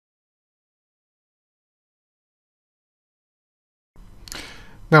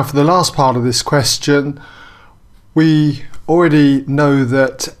Now for the last part of this question, we already know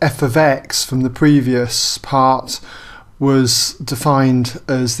that f of x from the previous part was defined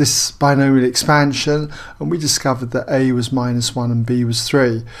as this binomial expansion, and we discovered that a was -1 and b was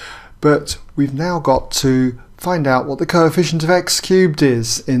 3. But we've now got to find out what the coefficient of x cubed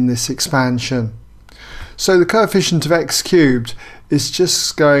is in this expansion. So the coefficient of x cubed is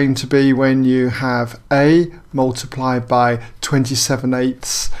just going to be when you have a multiplied by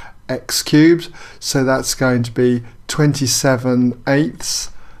 27/8 x cubed, so that's going to be 27/8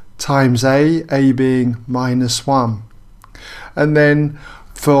 times a being -1. And then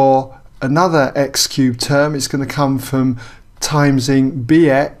for another x cubed term, it's going to come from timesing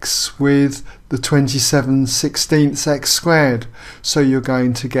bx with the 27/16 x squared. So you're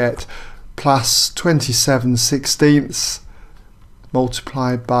going to get plus 27/16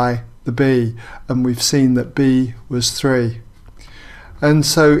 multiplied by the b, and we've seen that b was 3. And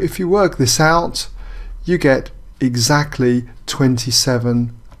so if you work this out, you get exactly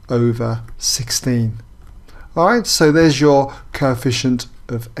 27/16. Alright, so there's your coefficient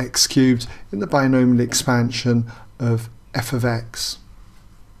of x cubed in the binomial expansion of f of x.